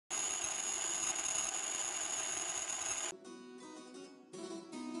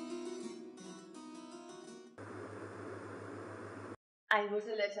I wrote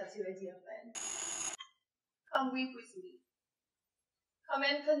a letter to a dear friend. Come weep with me. Come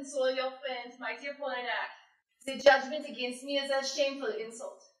and console your friend, my dear Polignac. The judgment against me is a shameful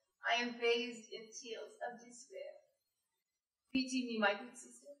insult. I am bathed in tears of despair. Pity me, my good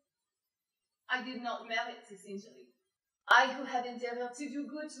sister. I did not merit this injury. I who have endeavored to do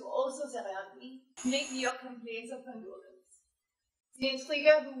good to all those around me, make me your complaints of condolence. The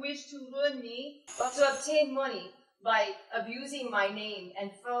intriguer who wished to ruin me or to obtain money by abusing my name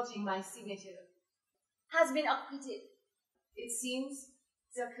and forging my signature has been acquitted. It seems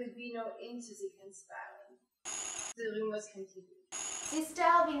there could be no end to the conspiring. The rumors continued. The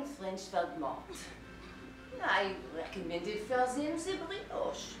starving French felt mocked. I recommended for them the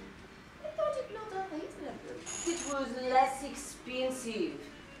brioche. I thought it not unreasonable. It was less expensive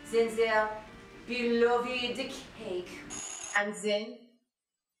than their beloved cake. And then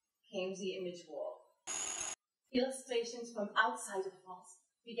came the image war. Illustrations from outside of France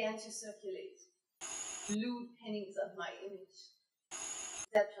began to circulate. Lewd paintings of my image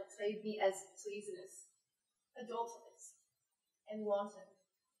that portrayed me as treasonous, adulterous, and wanton.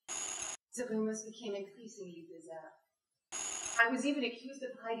 The rumors became increasingly bizarre. I was even accused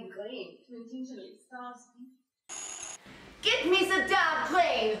of hiding grain to intentionally starve people. Get me the dark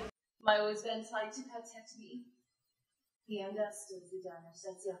grain! My husband tried to protect me. He understood the damage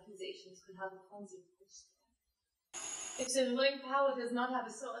that the accusations could have upon the Christian. If the ruling power does not have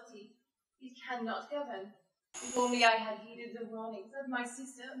authority, it cannot govern. If only I had heeded the warnings of my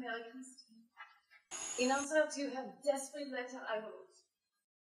sister, Mary Christine. In answer to her desperate letter, I wrote,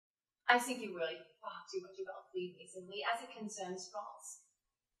 I think you worry far too much about Freemasonry as it concerns France.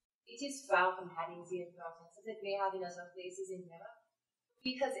 It is far from having the importance that it may have in other places in Europe,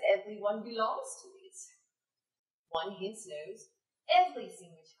 because everyone belongs to it. One hence knows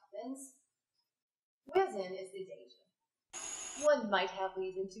everything which happens. Where then is the danger? One might have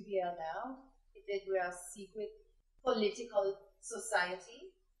reason to be alarmed if it were a secret political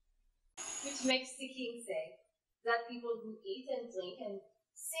society, which makes the king say that people who eat and drink and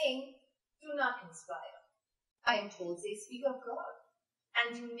sing do not conspire. I am told they speak of God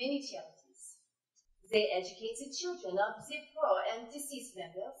and do many charities. They educate the children of the poor and deceased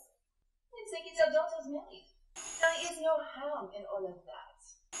members and they get their daughters married. There is no harm in all of that.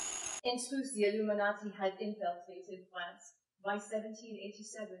 In truth, the Illuminati had infiltrated France by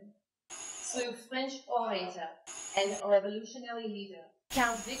 1787 through French orator and revolutionary leader,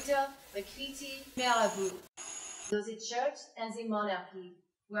 Count Victor Requiti Mirabeau. Though the church and the monarchy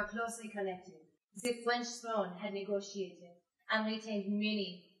were closely connected, the French throne had negotiated and retained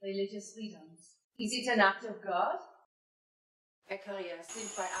many religious freedoms. Is it an act of God? A courier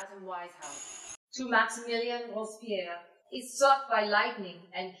sent by Adam Wisehouse To Maximilien Robespierre is struck by lightning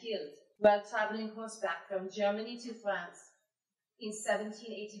and killed while traveling horseback from Germany to France in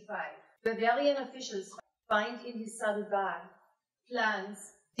 1785. Bavarian officials find in his saddlebag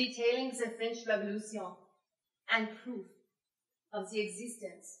plans detailing the French Revolution and proof of the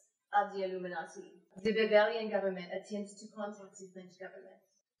existence of the Illuminati. The Bavarian government attempts to contact the French government,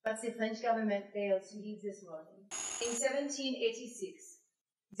 but the French government failed to heed this warning. In 1786,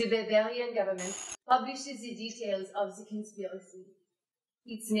 the Bavarian government publishes the details of the conspiracy.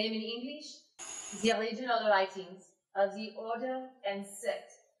 Its name in English, the original writings of the Order and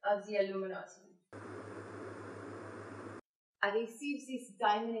Sect of the Illuminati. I received this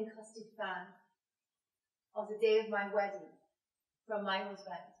diamond-encrusted fan on the day of my wedding from my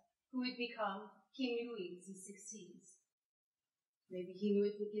husband, who would become King Louis XVI. Maybe he knew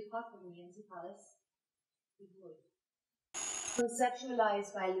it would get hot for me in the palace. It would.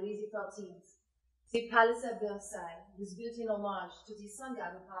 Conceptualized by Louis XIV, the Palace of Versailles was built in homage to the Sun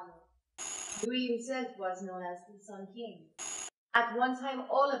God Apollo. Louis himself was known as the Sun King. At one time,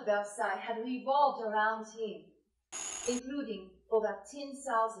 all of Versailles had revolved around him, including over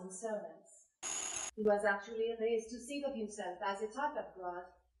 10,000 servants. He was actually raised to think of himself as a type of God.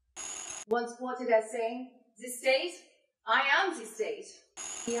 Once quoted as saying, "The state, I am the state."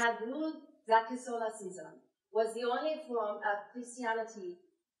 He had ruled that Catholicism was the only form of Christianity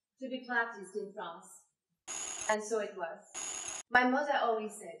to be practiced in France. And so it was. My mother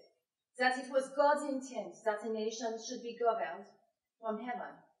always said that it was God's intent that a nation should be governed from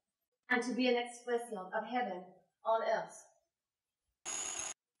heaven and to be an expression of heaven on earth,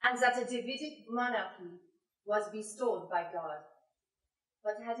 and that a Davidic monarchy was bestowed by God.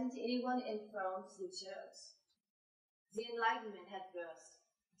 But hadn't anyone enthroned the church? The Enlightenment had burst,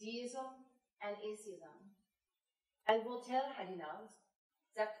 deism and atheism, and Voltaire had announced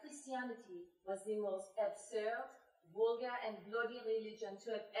that Christianity was the most absurd, vulgar, and bloody religion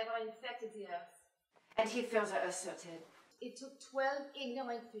to have ever infected the earth. And he further asserted it took 12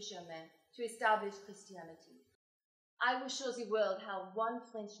 ignorant fishermen to establish Christianity. I will show the world how one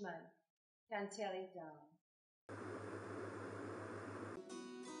Frenchman can tear it down.